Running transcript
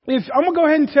I'm going to go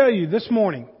ahead and tell you this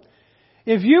morning,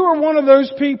 if you are one of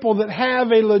those people that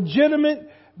have a legitimate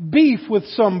beef with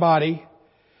somebody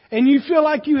and you feel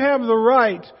like you have the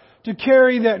right to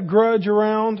carry that grudge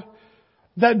around,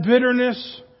 that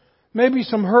bitterness, maybe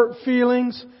some hurt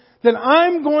feelings, then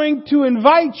I'm going to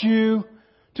invite you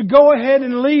to go ahead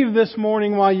and leave this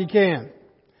morning while you can.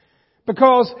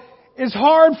 Because it's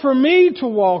hard for me to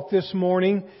walk this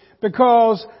morning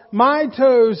because my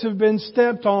toes have been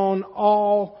stepped on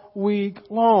all week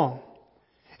long.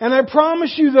 And I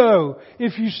promise you though,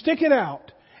 if you stick it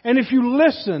out and if you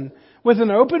listen with an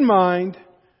open mind,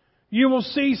 you will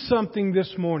see something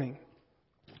this morning.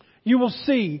 You will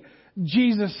see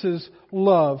Jesus'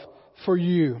 love for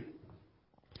you.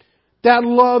 That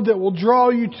love that will draw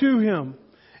you to Him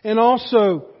and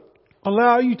also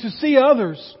allow you to see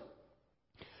others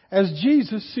as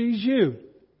Jesus sees you.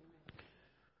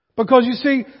 Because you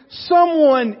see,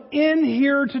 someone in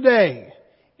here today,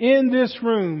 in this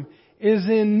room, is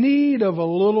in need of a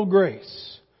little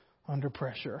grace under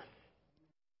pressure.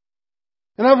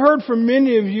 And I've heard from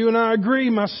many of you, and I agree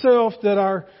myself, that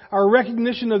our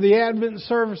recognition of the Advent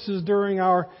services during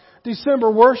our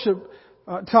December worship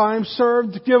time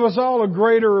served to give us all a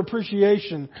greater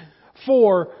appreciation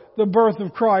for the birth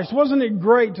of Christ. Wasn't it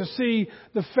great to see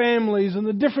the families and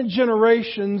the different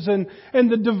generations and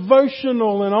the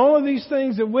devotional and all of these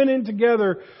things that went in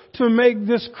together to make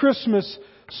this Christmas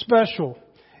special?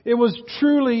 It was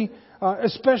truly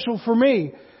special for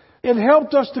me. It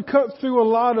helped us to cut through a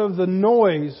lot of the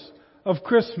noise of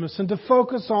Christmas and to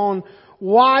focus on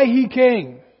why He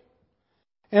came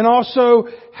and also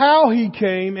how He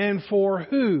came and for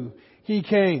who He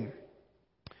came.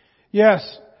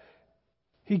 Yes,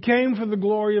 He came for the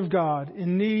glory of God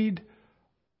in need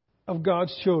of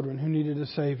God's children who needed a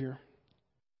Savior.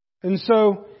 And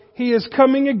so He is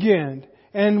coming again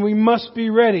and we must be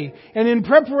ready. And in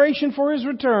preparation for His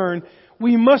return,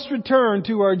 we must return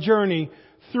to our journey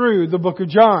through the book of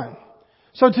John.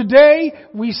 So today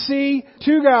we see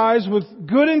two guys with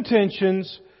good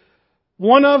intentions.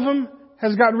 One of them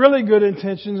has got really good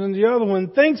intentions and the other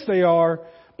one thinks they are,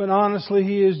 but honestly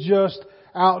he is just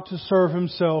out to serve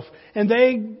himself. And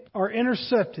they are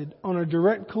intercepted on a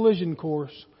direct collision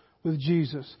course with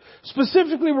Jesus.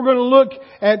 Specifically, we're going to look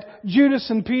at Judas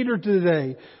and Peter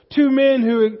today. Two men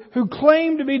who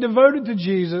claim to be devoted to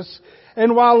Jesus,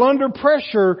 and while under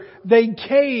pressure, they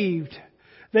caved.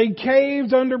 They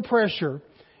caved under pressure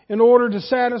in order to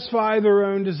satisfy their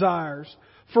own desires.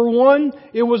 For one,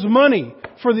 it was money.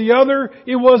 For the other,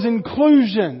 it was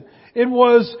inclusion. It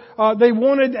was, they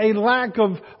wanted a lack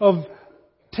of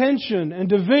tension and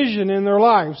division in their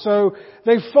life. So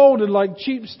they folded like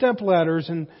cheap stepladders.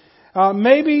 And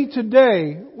maybe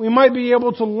today we might be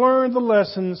able to learn the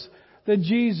lessons that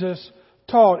Jesus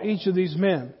taught each of these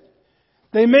men.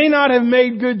 They may not have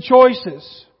made good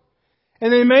choices.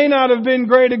 And they may not have been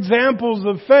great examples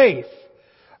of faith.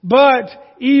 But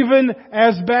even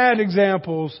as bad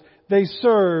examples, they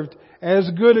served as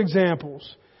good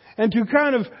examples. And to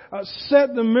kind of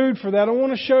set the mood for that, I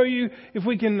want to show you, if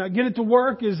we can get it to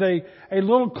work, is a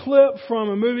little clip from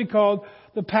a movie called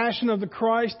The Passion of the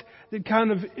Christ that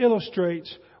kind of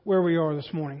illustrates where we are this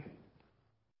morning.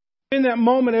 In that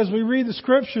moment, as we read the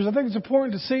Scriptures, I think it's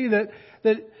important to see that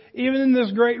even in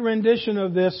this great rendition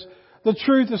of this, the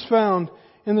truth is found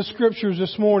in the Scriptures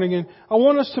this morning. And I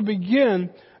want us to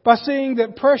begin by seeing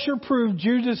that pressure proved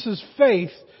Judas's faith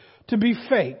to be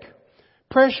fake.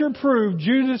 Pressure proved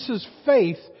Judas's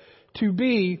faith to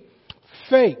be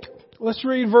fake. Let's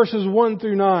read verses 1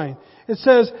 through 9. It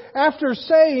says, after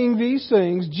saying these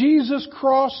things, Jesus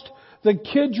crossed the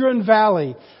Kidron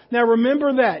Valley. Now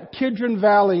remember that, Kidron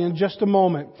Valley, in just a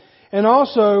moment. And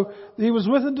also, He was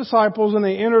with the disciples and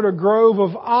they entered a grove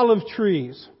of olive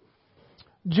trees.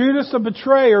 Judas the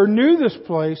betrayer knew this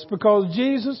place because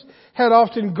Jesus had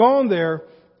often gone there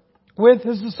with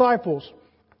His disciples.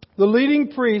 The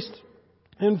leading priests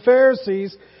and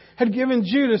Pharisees had given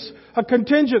Judas a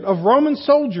contingent of Roman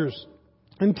soldiers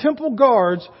and temple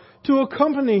guards to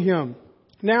accompany him.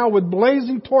 Now with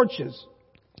blazing torches,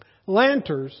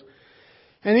 lanterns,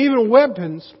 and even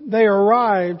weapons, they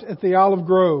arrived at the olive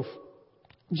grove.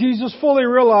 Jesus fully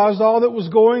realized all that was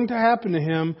going to happen to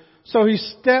Him, so He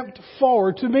stepped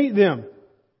forward to meet them.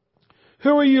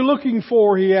 Who are you looking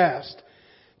for? He asked.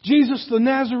 Jesus the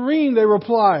Nazarene, they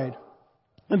replied.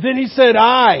 And then He said,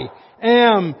 I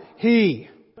am He.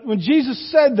 When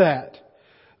Jesus said that,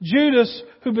 Judas,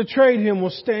 who betrayed Him,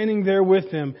 was standing there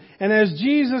with Him. And as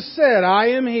Jesus said, I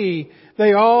am He,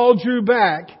 they all drew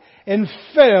back and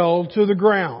fell to the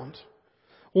ground.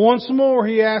 Once more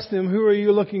He asked them, who are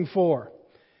you looking for?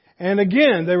 And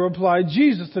again they replied,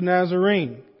 Jesus the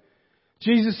Nazarene.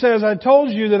 Jesus says, I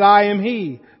told you that I am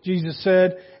He, Jesus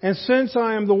said, and since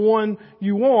I am the one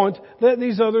you want, let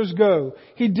these others go.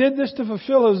 He did this to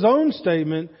fulfill His own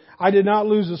statement, I did not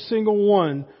lose a single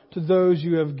one to those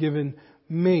you have given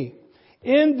me.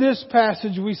 In this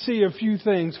passage we see a few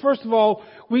things. First of all,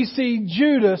 we see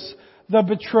Judas the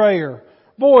betrayer.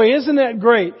 Boy, isn't that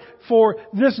great for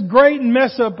this great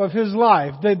mess up of his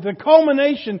life, the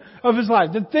culmination of his life.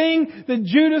 The thing that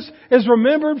Judas is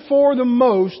remembered for the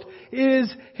most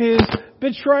is his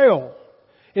betrayal.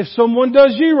 If someone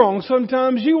does you wrong,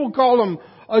 sometimes you will call them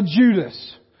a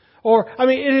Judas.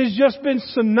 It has just been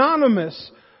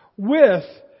synonymous with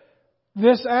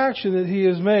this action that he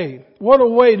has made. What a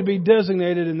way to be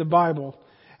designated in the Bible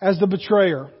as the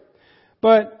betrayer.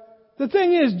 But the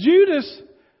thing is, Judas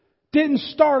didn't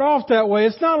start off that way.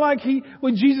 It's not like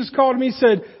when Jesus called him, He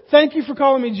said, thank you for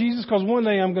calling me Jesus because one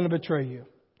day I'm going to betray you.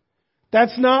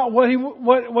 That's not what he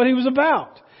was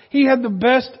about. He had the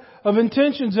best of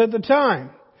intentions at the time.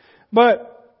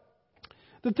 But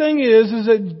the thing is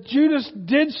that Judas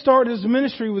did start his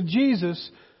ministry with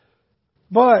Jesus,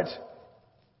 but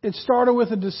it started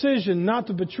with a decision not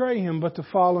to betray Him, but to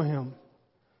follow Him.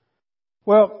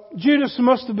 Well, Judas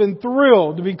must have been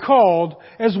thrilled to be called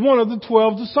as one of the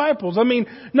 12 disciples.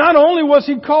 Not only was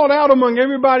he called out among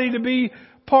everybody to be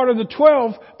part of the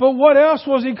 12, but what else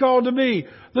was he called to be?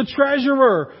 The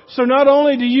treasurer. So not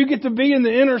only do you get to be in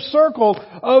the inner circle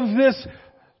of this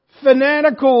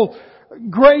fanatical,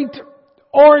 great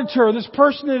orator, this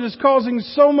person that is causing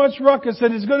so much ruckus,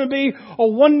 that is going to be a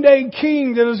one-day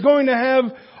king, that is going to have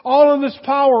all of this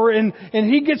power, and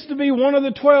he gets to be one of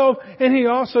the 12, and he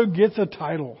also gets a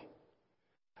title,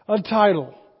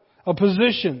 a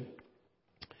position.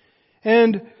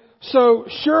 And so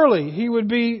surely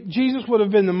Jesus would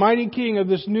have been the mighty king of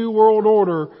this new world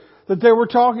order that they were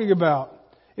talking about.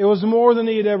 It was more than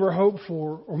he had ever hoped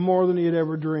for, or more than he had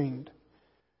ever dreamed.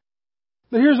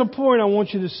 But here's a point I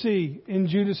want you to see in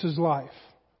Judas's life.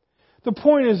 The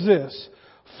point is this: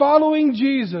 following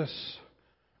Jesus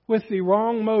with the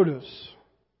wrong motives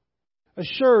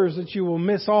assures that you will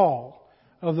miss all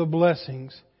of the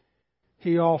blessings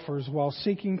He offers while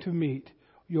seeking to meet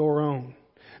your own.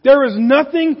 There is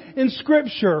nothing in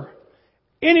Scripture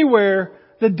anywhere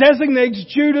that designates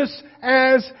Judas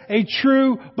as a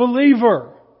true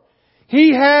believer.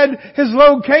 He had his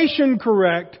location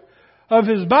correct of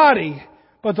his body,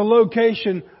 but the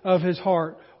location of his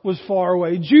heart was far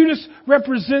away. Judas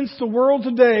represents the world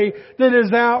today that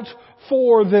is out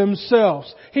for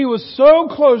themselves. He was so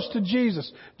close to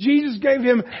Jesus. Jesus gave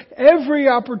him every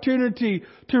opportunity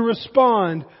to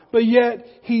respond, but yet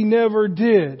he never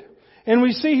did. And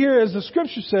we see here, as the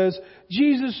Scripture says,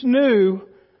 Judas knew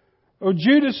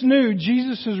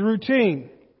Jesus' routine.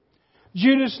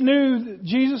 Judas knew that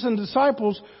Jesus and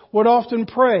disciples would often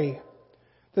pray.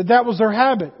 That was their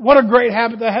habit. What a great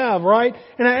habit to have, right?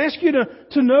 And I ask you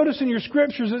to notice in your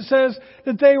Scriptures, it says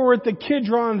that they were at the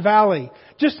Kidron Valley.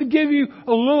 Just to give you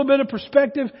a little bit of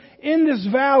perspective, in this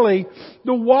valley,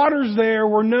 the waters there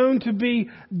were known to be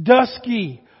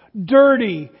dusky,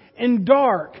 dirty, and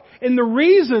dark. And the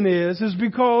reason is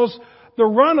because the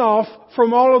runoff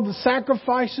from all of the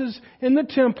sacrifices in the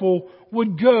temple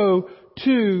would go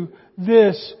to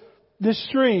this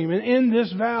stream and in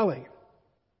this valley.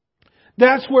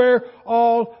 That's where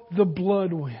all the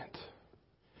blood went.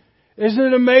 Isn't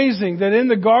it amazing that in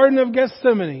the Garden of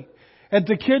Gethsemane, at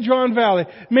the Kidron Valley,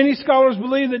 many scholars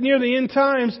believe that near the end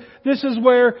times, this is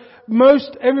where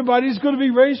most everybody's going to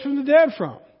be raised from the dead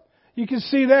from. You can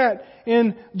see that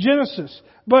in Genesis.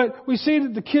 But we see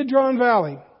that the Kidron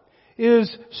Valley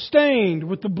is stained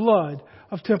with the blood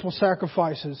of temple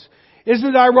sacrifices.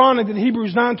 Isn't it ironic that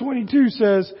Hebrews 9:22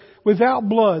 says, without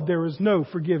blood there is no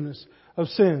forgiveness of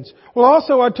sins? Well,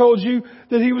 also I told you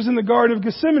that he was in the Garden of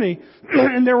Gethsemane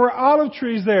and there were olive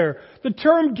trees there. The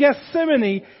term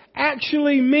Gethsemane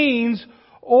actually means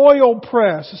oil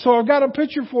press. So I've got a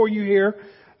picture for you here.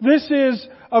 This is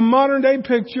a modern day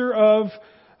picture of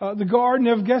the Garden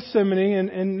of Gethsemane,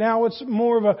 and now it's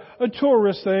more of a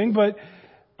tourist thing, but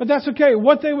that's okay.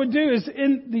 What they would do is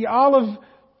in the olive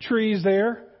trees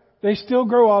there, they still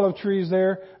grow olive trees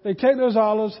there. They take those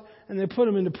olives and they put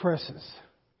them into presses.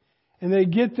 And they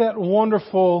get that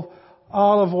wonderful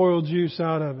olive oil juice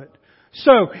out of it.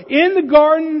 So, in the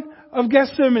Garden of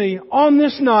Gethsemane, on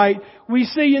this night, we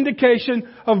see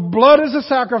indication of blood as a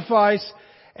sacrifice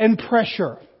and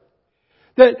pressure.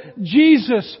 That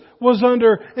Jesus was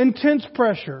under intense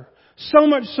pressure. So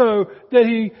much so that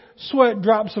he sweat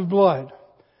drops of blood.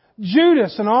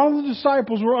 Judas and all of the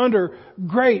disciples were under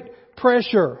great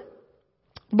pressure.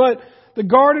 But the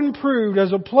garden proved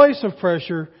as a place of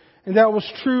pressure, and that was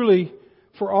truly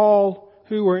for all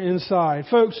who are inside.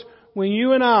 Folks, when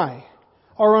you and I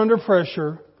are under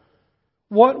pressure,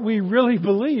 what we really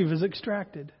believe is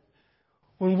extracted.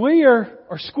 When we are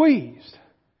squeezed,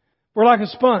 we're like a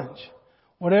sponge.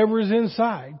 Whatever is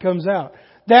inside comes out.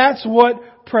 That's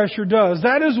what pressure does.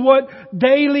 That is what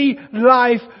daily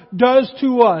life does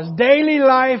to us. Daily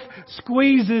life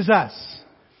squeezes us.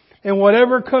 And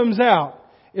whatever comes out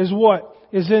is what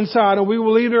is inside. And we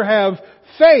will either have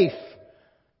faith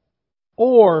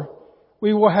or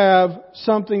we will have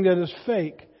something that is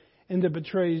fake and that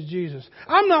betrays Jesus.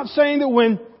 I'm not saying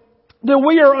that that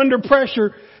we are under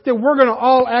pressure that we're going to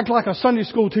all act like a Sunday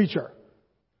school teacher.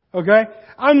 Okay?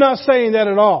 I'm not saying that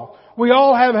at all. We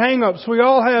all have hang-ups. We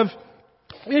all have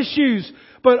issues.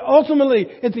 But ultimately,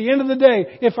 at the end of the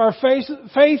day, if our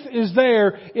faith is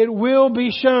there, it will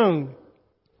be shown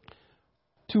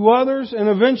to others and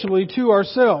eventually to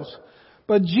ourselves.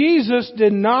 But Jesus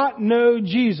did not know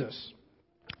Jesus.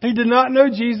 He did not know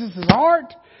Jesus'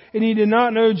 heart, and He did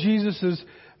not know Jesus'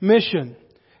 mission.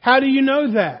 How do you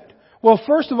know that? Well,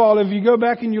 first of all, if you go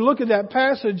back and you look at that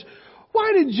passage,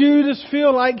 why did Judas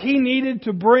feel like he needed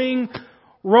to bring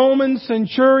Roman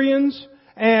centurions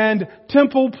and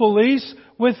temple police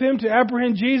with him to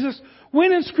apprehend Jesus?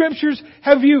 When in Scriptures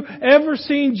have you ever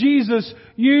seen Jesus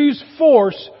use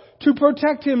force to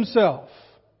protect Himself?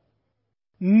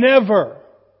 Never.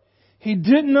 He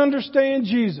didn't understand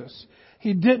Jesus.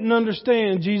 He didn't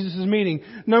understand Jesus' meaning.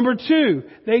 Number two,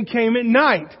 they came at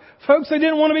night. Folks, they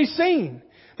didn't want to be seen.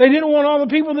 They didn't want all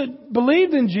the people that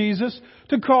believed in Jesus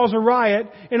to cause a riot.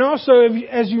 And also,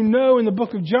 as you know, in the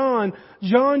book of John,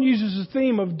 John uses the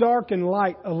theme of dark and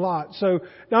light a lot. So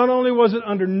not only was it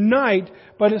under night,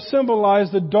 but it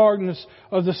symbolized the darkness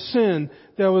of the sin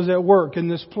that was at work in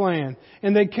this plan.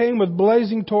 And they came with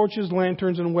blazing torches,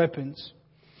 lanterns, and weapons.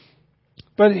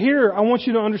 But here, I want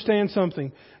you to understand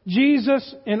something.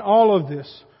 Jesus, in all of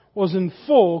this, was in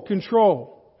full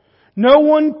control. No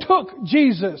one took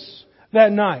Jesus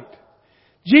that night.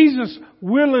 Jesus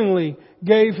willingly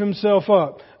gave Himself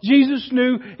up. Jesus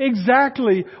knew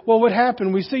exactly what would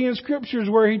happen. We see in Scriptures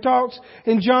where He talks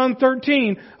in John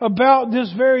 13 about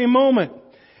this very moment.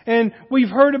 And we've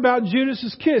heard about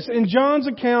Judas's kiss. In John's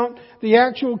account, the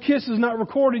actual kiss is not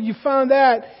recorded. You find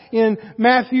that in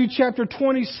Matthew chapter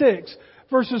 26.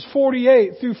 Verses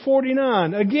 48 through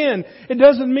 49. Again, it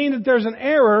doesn't mean that there's an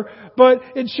error, but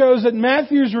it shows that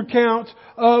Matthew's recount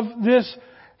of this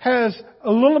has a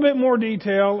little bit more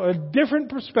detail, a different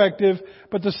perspective,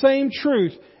 but the same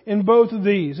truth in both of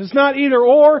these. It's not either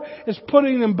or, it's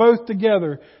putting them both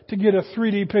together to get a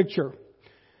 3D picture.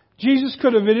 Jesus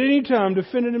could have at any time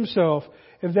defended Himself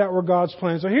if that were God's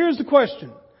plan. So here's the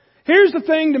question. Here's the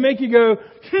thing to make you go,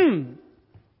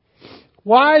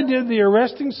 Why did the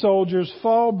arresting soldiers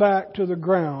fall back to the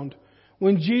ground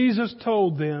when Jesus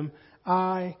told them,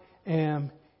 I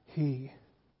am He?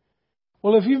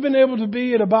 Well, if you've been able to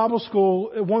be at a Bible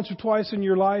school once or twice in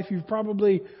your life, you've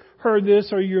probably heard this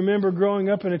or you remember growing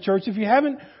up in a church. If you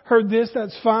haven't heard this,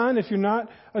 that's fine. If you're not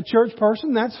a church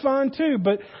person, that's fine too.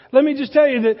 But let me just tell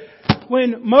you that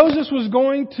when Moses was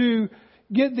going to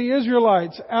get the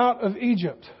Israelites out of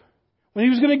Egypt, when he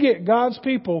was going to get God's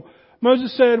people,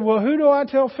 Moses said, well, who do I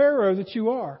tell Pharaoh that you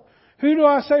are? Who do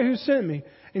I say who sent me?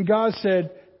 And God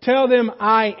said, tell them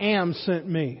I am sent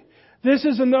me. This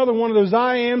is another one of those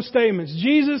I am statements.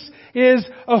 Jesus is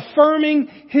affirming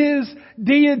His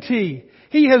deity.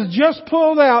 He has just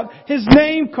pulled out His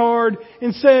name card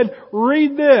and said,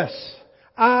 read this.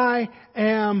 I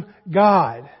am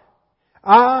God.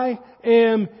 I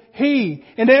am He.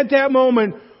 And at that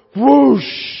moment, whoosh,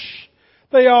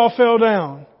 they all fell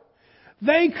down.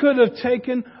 They could have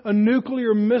taken a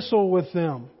nuclear missile with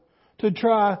them to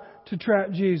try to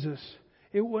trap Jesus.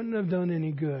 It wouldn't have done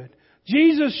any good.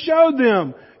 Jesus showed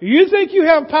them, you think you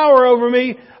have power over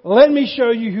me? Let me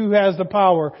show you who has the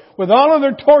power. With all of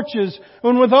their torches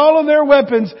and with all of their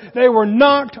weapons, they were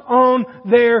knocked on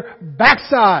their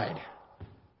backside.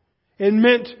 It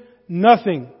meant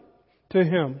nothing to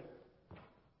Him.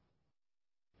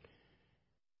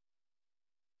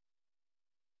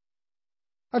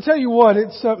 I tell you what,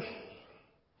 it's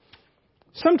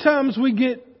sometimes we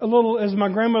get a little, as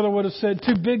my grandmother would have said,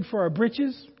 too big for our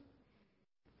britches.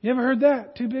 You ever heard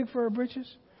that? Too big for our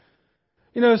britches?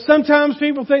 You know, sometimes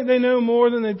people think they know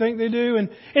more than they think they do. And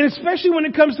especially when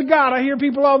it comes to God, I hear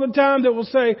people all the time that will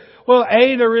say, well,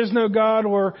 A, there is no God,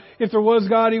 or if there was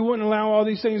God, He wouldn't allow all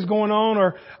these things going on,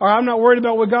 or I'm not worried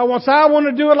about what God wants. I want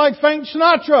to do it like Frank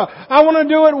Sinatra. I want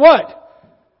to do it what?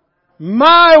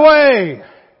 My way.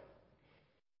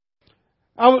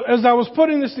 As I was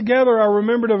putting this together, I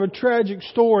remembered of a tragic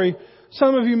story.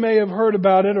 Some of you may have heard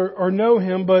about it or know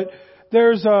him, but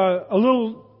there's a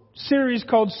little series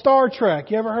called Star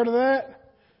Trek. You ever heard of that?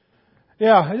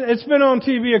 Yeah, it's been on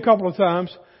TV a couple of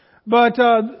times. But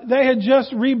they had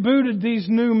just rebooted these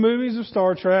new movies of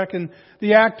Star Trek, and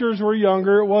the actors were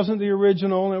younger. It wasn't the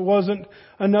original, and it wasn't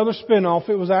another spin-off.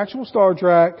 It was actual Star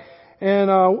Trek. And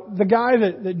the guy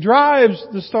that drives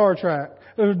the Star Trek,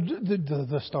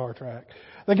 the Star Trek,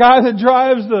 the guy that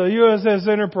drives the USS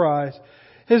Enterprise,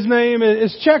 his name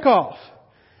is Chekhov.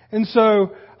 And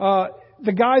so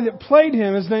the guy that played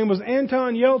him, his name was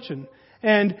Anton Yelchin.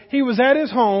 And he was at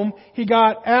his home. He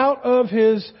got out of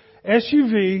his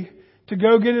SUV to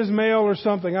go get his mail or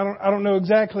something. I don't know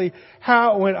exactly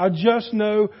how it went. I just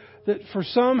know that for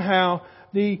somehow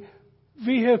the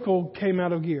vehicle came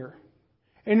out of gear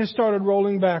and it started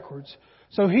rolling backwards.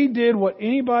 So he did what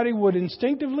anybody would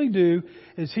instinctively do,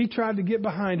 is he tried to get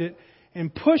behind it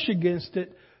and push against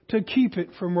it to keep it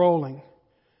from rolling.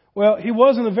 Well, he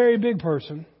wasn't a very big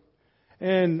person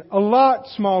and a lot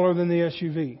smaller than the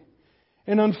SUV.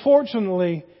 And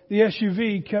unfortunately, the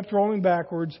SUV kept rolling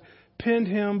backwards, pinned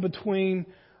him between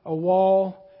a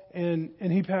wall, and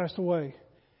he passed away.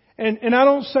 And I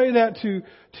don't say that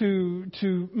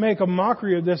to make a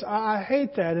mockery of this. I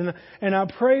hate that, and I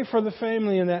pray for the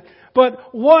family in that.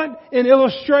 But what an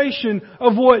illustration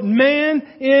of what man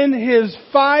in his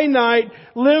finite,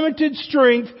 limited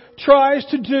strength tries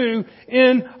to do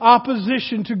in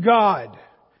opposition to God.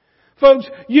 Folks,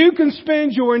 you can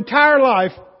spend your entire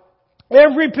life,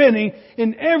 every penny,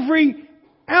 and every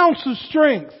ounce of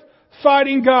strength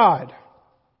fighting God.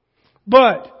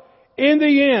 But in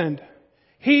the end,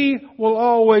 He will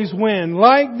always win.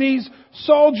 Like these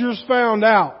soldiers found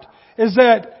out, is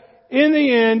that in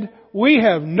the end, we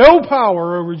have no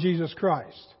power over Jesus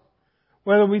Christ,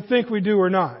 whether we think we do or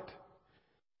not.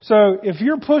 So if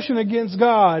you're pushing against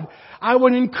God, I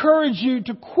would encourage you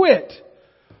to quit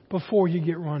before you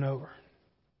get run over.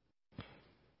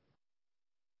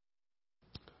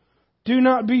 Do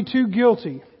not be too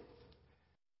guilty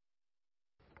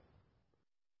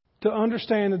to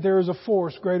understand that there is a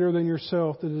force greater than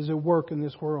yourself that is at work in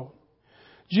this world.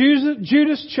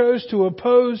 Judas chose to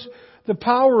oppose the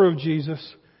power of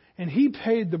Jesus, and he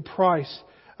paid the price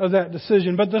of that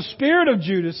decision. But the spirit of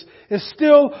Judas is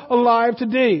still alive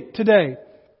today.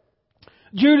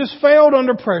 Judas failed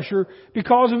under pressure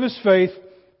because of his faith.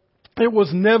 It was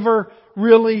never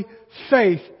really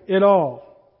faith at all.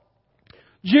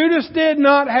 Judas did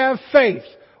not have faith.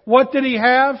 What did he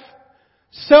have?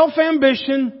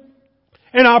 Self-ambition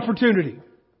and opportunity.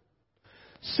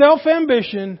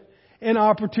 Self-ambition and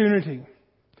opportunity.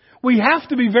 We have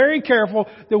to be very careful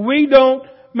that we don't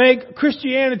make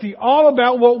Christianity all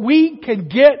about what we can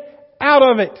get out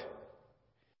of it.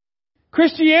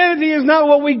 Christianity is not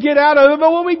what we get out of it,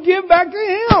 but what we give back to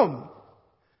Him.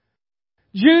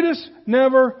 Judas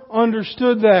never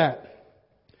understood that.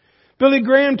 Billy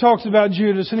Graham talks about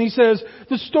Judas, and he says,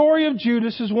 the story of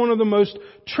Judas is one of the most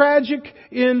tragic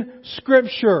in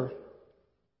Scripture.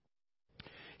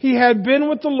 He had been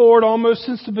with the Lord almost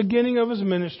since the beginning of His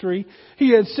ministry.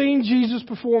 He had seen Jesus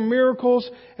perform miracles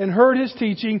and heard His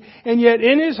teaching, and yet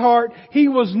in his heart, he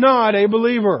was not a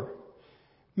believer.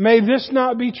 May this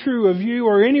not be true of you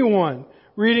or anyone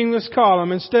reading this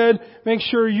column. Instead, make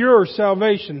sure your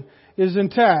salvation is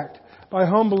intact by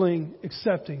humbling,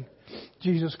 accepting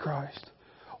Jesus Christ.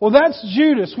 Well, that's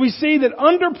Judas. We see that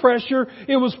under pressure,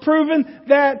 it was proven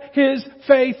that his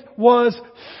faith was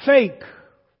fake.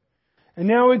 And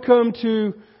now we come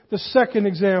to the second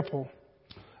example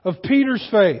of Peter's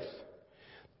faith.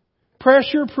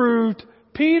 Pressure proved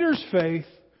Peter's faith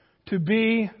to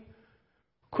be,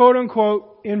 quote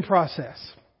unquote, in process.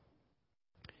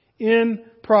 In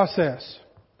process.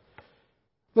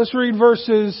 Let's read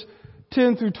verses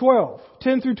 10 through 12.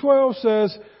 10 through 12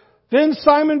 says, Then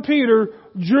Simon Peter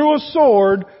drew a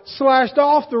sword, slashed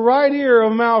off the right ear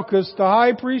of Malchus, the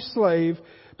high priest's slave.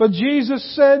 But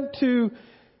Jesus said to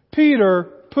Peter,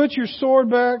 Put your sword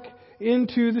back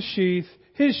into the sheath,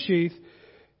 his sheath.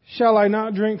 Shall I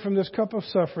not drink from this cup of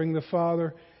suffering the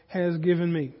Father has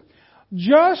given me?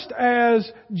 Just as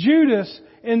Judas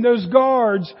and those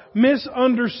guards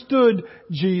misunderstood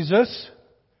Jesus,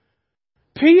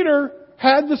 Peter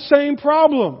had the same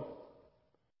problem.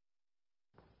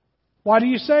 Why do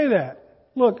you say that?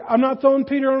 Look, I'm not throwing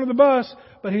Peter under the bus,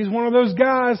 but he's one of those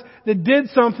guys that did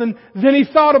something, then he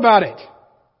thought about it.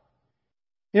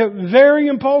 Very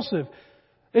impulsive.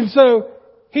 And so,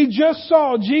 he just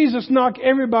saw Jesus knock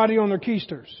everybody on their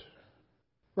keisters.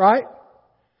 Right?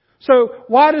 So,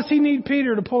 why does he need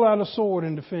Peter to pull out a sword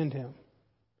and defend him?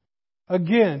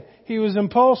 Again, he was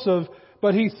impulsive,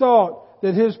 but he thought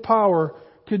that his power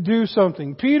could do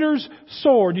something. Peter's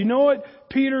sword, you know what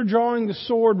Peter drawing the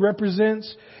sword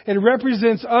represents? It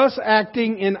represents us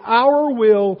acting in our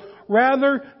will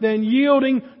rather than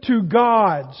yielding to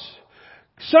God's.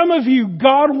 Some of you,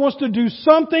 God wants to do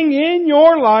something in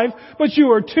your life, but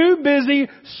you are too busy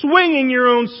swinging your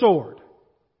own sword.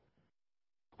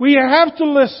 We have to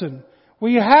listen.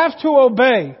 We have to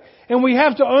obey. And we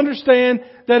have to understand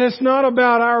that it's not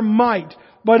about our might,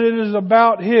 but it is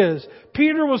about His.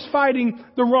 Peter was fighting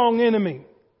the wrong enemy.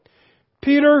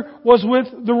 Peter was with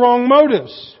the wrong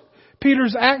motives.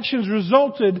 Peter's actions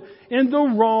resulted in the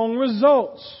wrong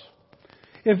results.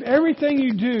 If everything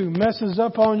you do messes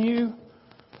up on you,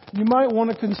 you might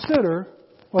want to consider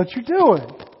what you're doing.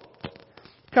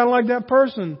 Kind of like that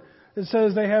person that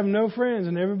says they have no friends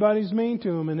and everybody's mean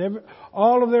to them and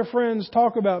all of their friends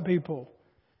talk about people.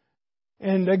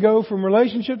 And they go from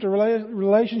relationship to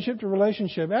relationship to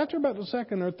relationship. After about the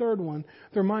second or third one,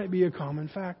 there might be a common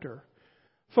factor.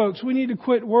 Folks, we need to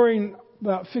quit worrying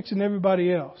about fixing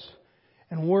everybody else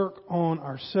and work on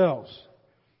ourselves.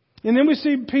 And then we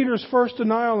see Peter's first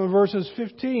denial in verses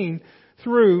 15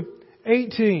 through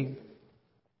 18.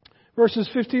 Verses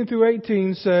 15 through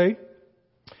 18 say,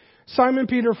 Simon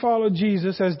Peter followed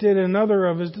Jesus, as did another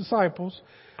of his disciples.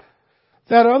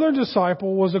 That other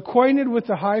disciple was acquainted with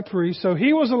the high priest, so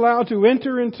he was allowed to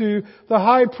enter into the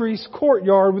high priest's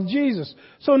courtyard with Jesus.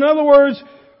 So in other words,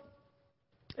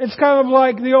 it's kind of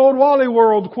like the old Wally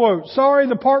World quote, sorry,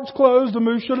 the park's closed, the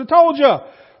moose should have told you.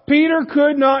 Peter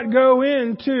could not go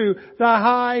into the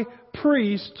high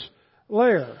priest's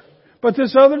lair. But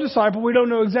this other disciple, we don't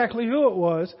know exactly who it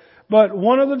was, but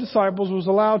one of the disciples was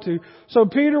allowed to. So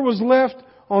Peter was left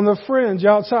on the fringe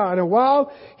outside. And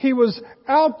while he was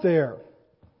out there,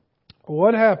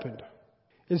 what happened?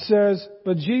 It says,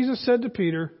 but Jesus said to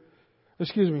Peter,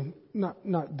 that's the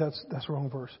wrong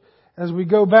verse. As we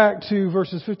go back to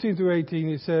verses 15 through 18,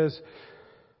 it says,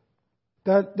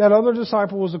 that other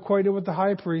disciple was acquainted with the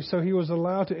high priest, so he was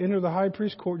allowed to enter the high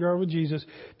priest's courtyard with Jesus.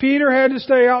 Peter had to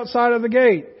stay outside of the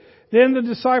gate. Then the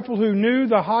disciple who knew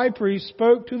the high priest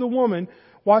spoke to the woman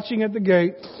watching at the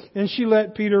gate, and she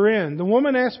let Peter in. The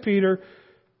woman asked Peter,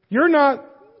 you're not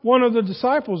one of the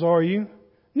disciples, are you?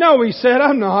 No, he said,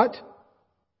 I'm not.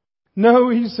 No,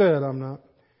 he said, I'm not.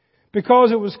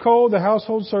 Because it was cold, the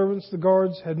household servants, the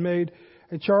guards, had made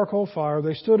a charcoal fire.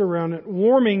 They stood around it,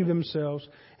 warming themselves,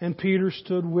 and Peter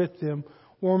stood with them,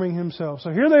 warming himself.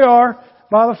 So here they are,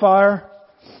 by the fire.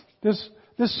 This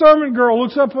servant girl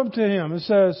looks up to him and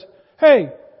says,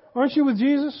 hey, aren't you with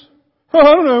Jesus? Oh,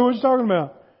 I don't know what you're talking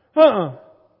about.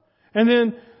 And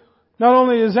then, not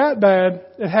only is that bad,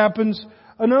 it happens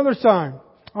another time.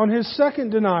 On his second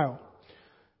denial.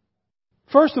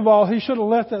 First of all, he should have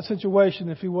left that situation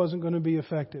if he wasn't going to be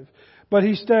effective. But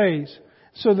he stays.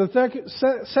 So the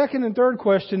second and third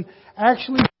question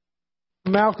actually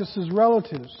Malchus's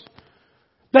relatives.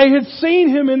 They had seen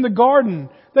him in the garden.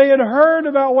 They had heard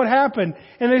about what happened.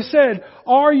 And they said,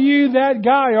 are you that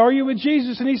guy? Are you with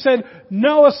Jesus? And he said,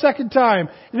 no, a second time.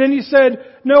 And then he said,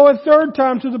 no, a third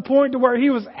time, to the point to where he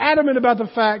was adamant about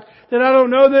the fact that I don't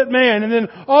know that man. And then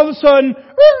all of a sudden,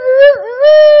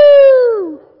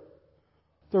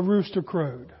 the rooster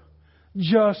crowed.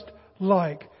 Just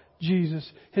like Jesus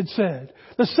had said.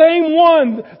 The same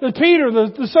one that Peter,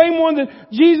 the same one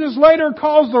that Jesus later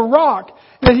calls the rock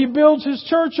that he builds his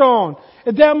church on.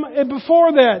 And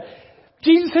before that,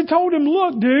 Jesus had told him,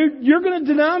 look, dude, you're going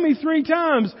to deny me 3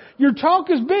 times. Your talk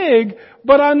is big,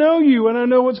 but I know you and I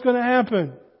know what's going to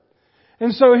happen.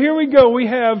 And so here we go. We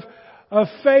have a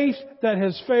faith that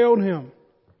has failed him.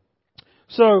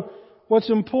 So what's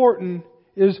important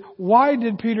is, why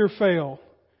did Peter fail?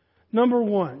 Number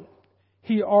 1,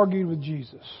 he argued with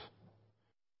Jesus.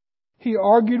 He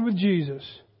argued with Jesus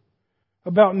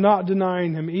about not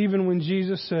denying him, even when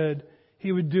Jesus said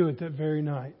he would do it that very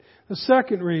night. The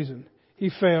second reason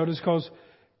he failed is because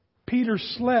Peter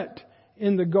slept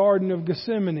in the Garden of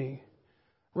Gethsemane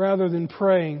rather than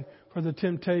praying for the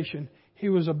temptation he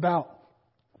was about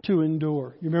to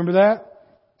endure. You remember that?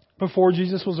 Before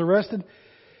Jesus was arrested,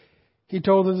 he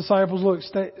told the disciples, look,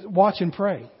 watch and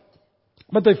pray.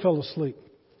 But they fell asleep.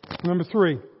 Number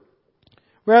 3,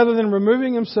 rather than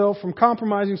removing himself from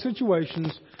compromising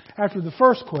situations after the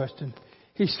first question,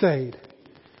 he stayed.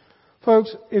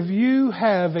 Folks, if you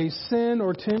have a sin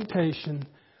or temptation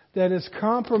that is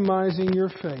compromising your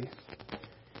faith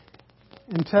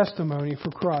and testimony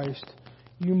for Christ,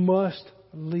 you must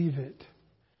leave it.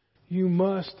 You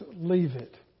must leave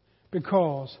it,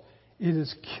 because it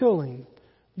is killing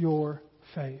your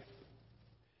faith.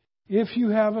 If you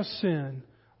have a sin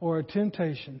or a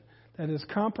temptation that is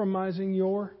compromising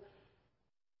your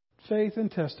faith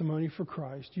and testimony for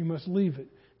Christ, you must leave it,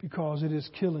 because it is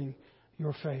killing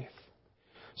your faith.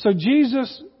 So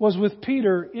Jesus was with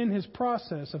Peter in his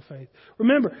process of faith.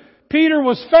 Remember, Peter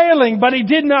was failing, but he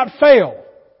did not fail.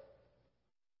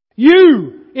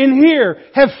 You in here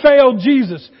have failed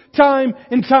Jesus time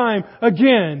and time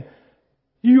again.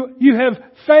 You have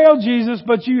failed Jesus,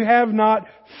 but you have not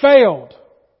failed.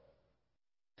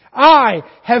 I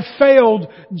have failed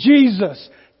Jesus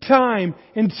time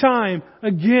and time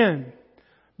again,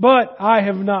 but I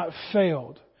have not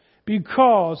failed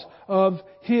because of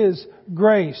His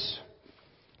grace.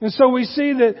 And so we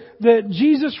see that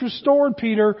Jesus restored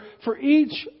Peter for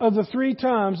each of the 3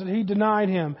 times that he denied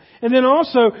Him. And then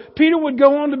also, Peter would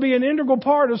go on to be an integral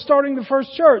part of starting the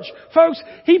first church. Folks,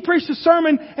 he preached a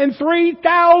sermon and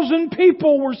 3,000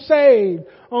 people were saved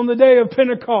on the day of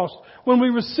Pentecost when we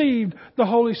received the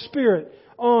Holy Spirit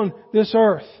on this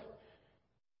earth.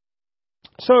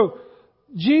 So,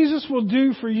 Jesus will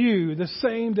do for you the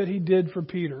same that He did for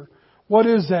Peter. What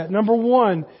is that? Number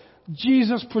 1,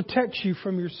 Jesus protects you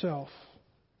from yourself.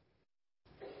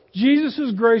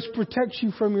 Jesus' grace protects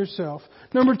you from yourself.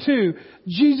 Number 2,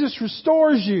 Jesus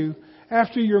restores you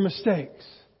after your mistakes.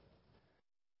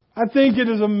 I think it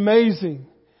is amazing.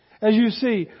 As you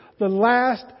see, the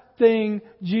last thing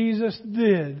Jesus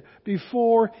did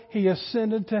before He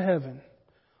ascended to heaven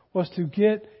was to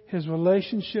get His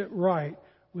relationship right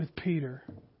with Peter.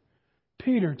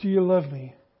 Peter, do you love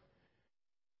me?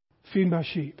 Feed my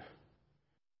sheep.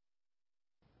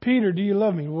 Peter, do you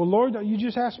love me? Well, Lord, you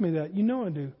just asked me that. You know I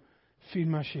do. Feed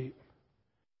my sheep.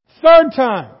 3rd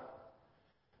time.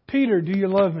 Peter, do you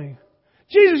love me?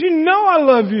 Jesus, you know I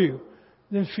love you.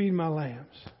 Then feed my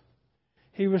lambs.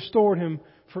 He restored him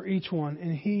for each one,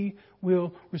 and He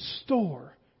will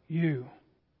restore you.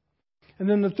 And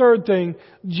then the 3rd thing,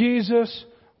 Jesus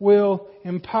will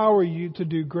empower you to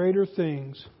do greater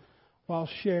things while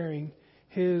sharing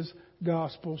His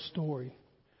gospel story.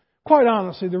 Quite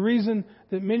honestly, the reason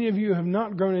that many of you have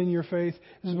not grown in your faith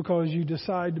is because you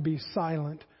decide to be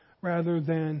silent rather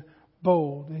than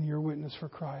bold in your witness for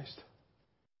Christ.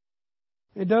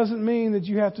 It doesn't mean that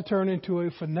you have to turn into a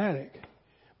fanatic,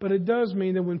 but it does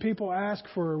mean that when people ask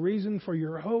for a reason for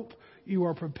your hope, you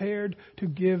are prepared to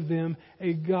give them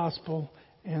a gospel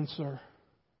answer.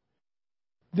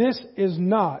 This is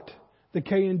not the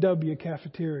K&W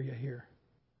cafeteria here.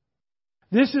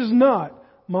 This is not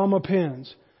Mama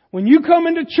Penn's. When you come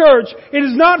into church, it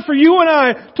is not for you and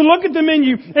I to look at the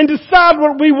menu and decide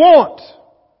what we want.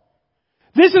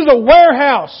 This is a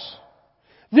warehouse.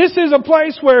 This is a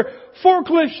place where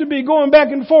forklifts should be going back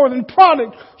and forth and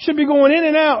product should be going in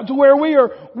and out, to where we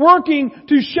are working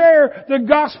to share the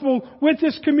gospel with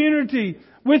this community,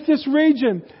 with this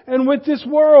region, and with this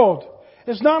world.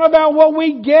 It's not about what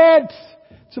we get.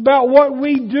 It's about what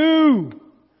we do.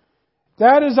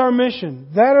 That is our mission.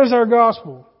 That is our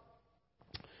gospel.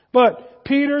 But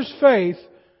Peter's faith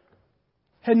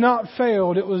had not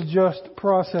failed. It was just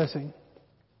processing.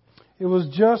 It was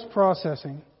just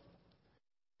processing.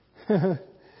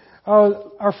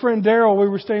 Our friend Daryl, we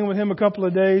were staying with him a couple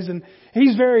of days, and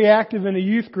he's very active in a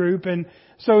youth group. And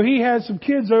so he had some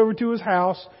kids over to his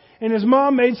house, and his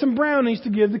mom made some brownies to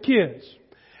give the kids.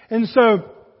 And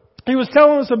so he was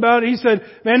telling us about it. He said,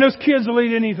 man, those kids will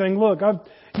eat anything. Look,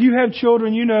 you have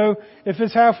children, you know, if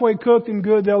it's halfway cooked and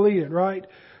good, they'll eat it, right?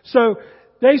 So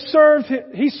he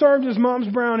served his mom's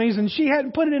brownies, and she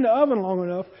hadn't put it in the oven long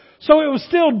enough, so it was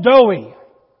still doughy.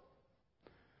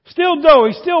 Still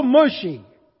doughy, still mushy.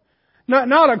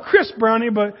 Not a crisp brownie,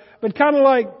 but kind of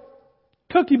like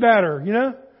cookie batter, you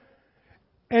know?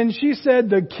 And she said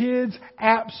the kids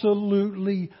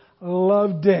absolutely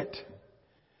loved it.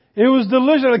 It was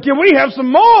delicious. Like, can we have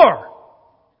some more?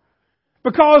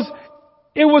 Because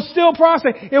it was still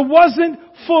processing. It wasn't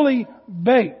fully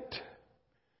baked.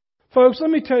 Folks, let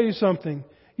me tell you something.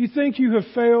 You think you have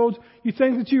failed. You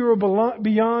think that you are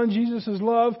beyond Jesus'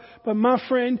 love. But my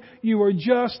friend, you are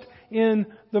just in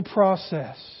the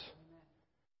process.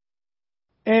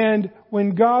 And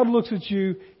when God looks at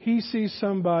you, He sees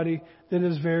somebody that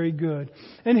is very good.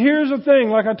 And here's the thing,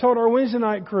 like I told our Wednesday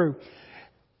night crew.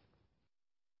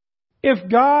 If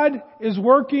God is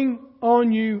working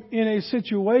on you in a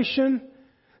situation,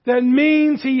 that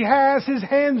means He has His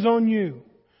hands on you.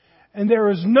 And there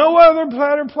is no other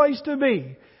better place to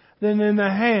be than in the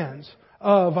hands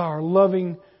of our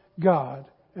loving God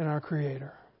and our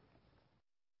Creator.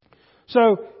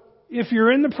 So, if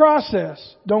you're in the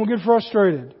process, don't get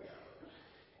frustrated.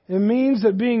 It means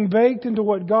that being baked into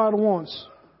what God wants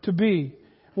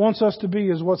us to be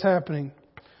is what's happening.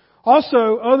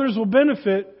 Also, others will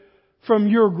benefit from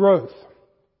your growth.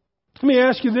 Let me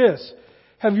ask you this.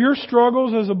 Have your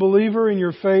struggles as a believer in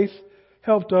your faith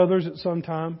helped others at some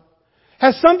time?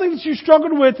 Has something that you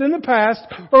struggled with in the past,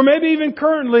 or maybe even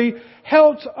currently,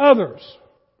 helped others?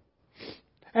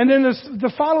 And then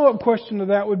the follow-up question to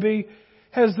that would be,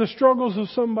 has the struggles of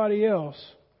somebody else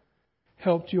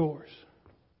helped yours?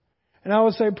 And I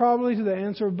would say probably to the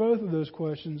answer of both of those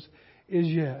questions is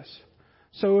yes.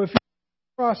 So if you're in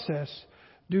the process,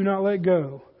 do not let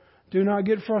go. Do not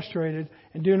get frustrated,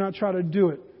 and do not try to do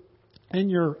it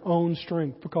in your own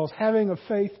strength, because having a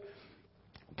faith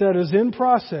that is in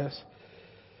process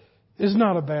is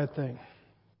not a bad thing.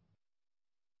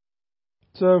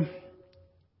 So,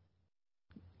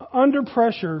 under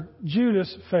pressure,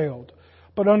 Judas failed.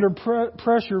 But under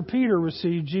pressure, Peter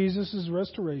received Jesus'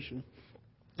 restoration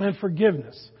and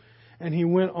forgiveness. And he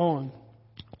went on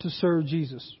to serve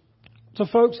Jesus. So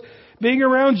folks, being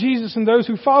around Jesus and those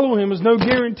who follow Him is no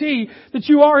guarantee that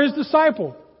you are His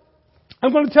disciple.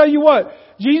 I'm going to tell you what,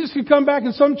 Jesus could come back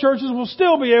and some churches will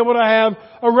still be able to have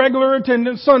a regular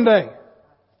attendance Sunday.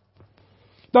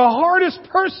 The hardest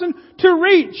person to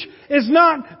reach is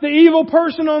not the evil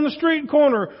person on the street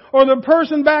corner, or the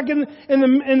person back in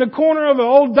the corner of an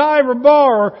old diver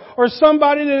bar, or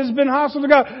somebody that has been hostile to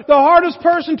God. The hardest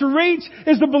person to reach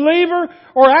is the believer,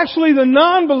 or actually the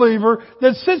non-believer,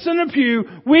 that sits in a pew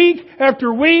week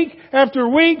after week after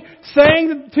week,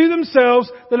 saying to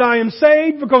themselves that I am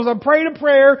saved because I prayed a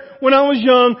prayer when I was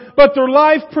young, but their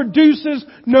life produces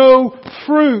no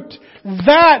fruit.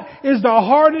 That is the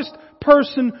hardest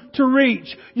person to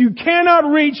reach. You cannot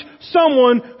reach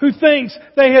someone who thinks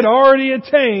they had already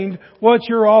attained what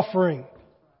you're offering.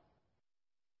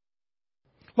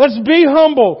 Let's be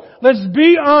humble. Let's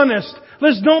be honest.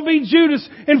 Let's don't be Judas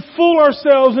and fool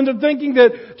ourselves into thinking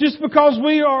that just because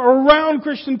we are around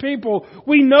Christian people,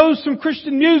 we know some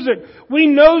Christian music, we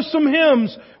know some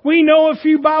hymns, we know a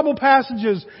few Bible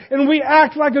passages, and we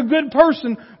act like a good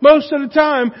person most of the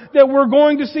time that we're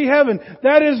going to see heaven.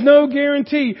 That is no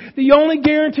guarantee. The only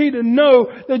guarantee to know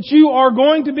that you are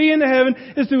going to be in heaven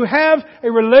is to have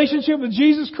a relationship with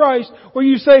Jesus Christ where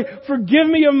you say, forgive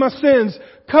me of my sins,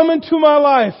 come into my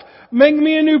life, make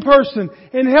me a new person,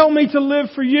 and help me to live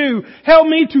for you. Help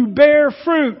me to bear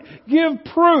fruit. Give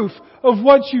proof of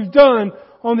what you've done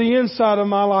on the inside of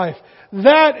my life.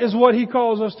 That is what He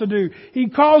calls us to do. He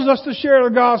calls us to share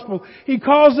the gospel. He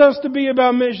calls us to be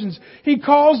about missions. He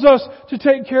calls us to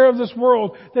take care of this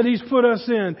world that He's put us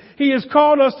in. He has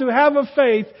called us to have a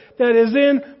faith that is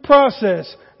in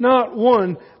process, not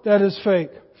one that is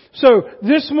fake. So,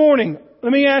 this morning,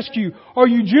 let me ask you, are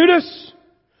you Judas?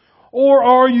 Or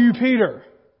are you Peter?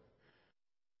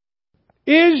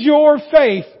 Is your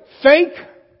faith fake?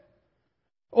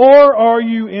 Or are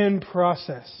you in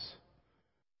process?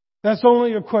 That's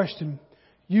only a question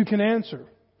you can answer.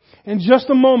 In just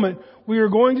a moment, we are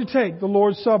going to take the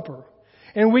Lord's Supper.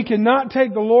 And we cannot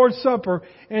take the Lord's Supper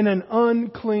in an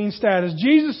unclean status.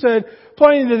 Jesus said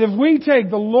plainly that if we take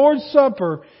the Lord's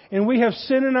Supper and we have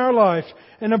sin in our life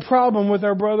and a problem with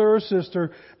our brother or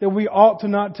sister, that we ought to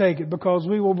not take it, because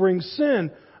we will bring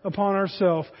sin upon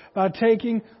ourselves by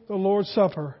taking the Lord's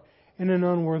Supper in an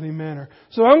unworthy manner.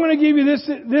 So I'm going to give you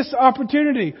this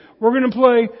opportunity. We're going to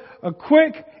play a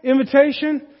quick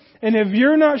invitation. And if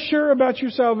you're not sure about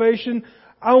your salvation,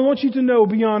 I want you to know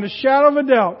beyond a shadow of a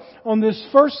doubt on this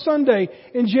first Sunday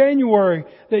in January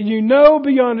that you know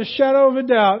beyond a shadow of a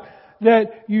doubt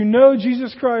that you know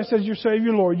Jesus Christ as your Savior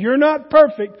and Lord. You're not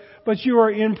perfect, but you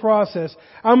are in process.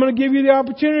 I'm going to give you the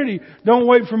opportunity. Don't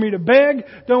wait for me to beg.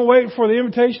 Don't wait for the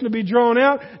invitation to be drawn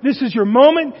out. This is your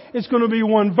moment. It's going to be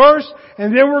one verse,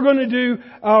 and then we're going to do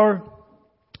our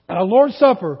Lord's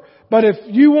Supper. But if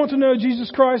you want to know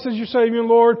Jesus Christ as your Savior and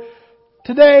Lord,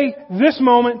 today, this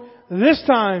moment, this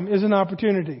time is an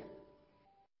opportunity.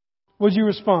 Would you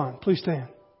respond? Please stand.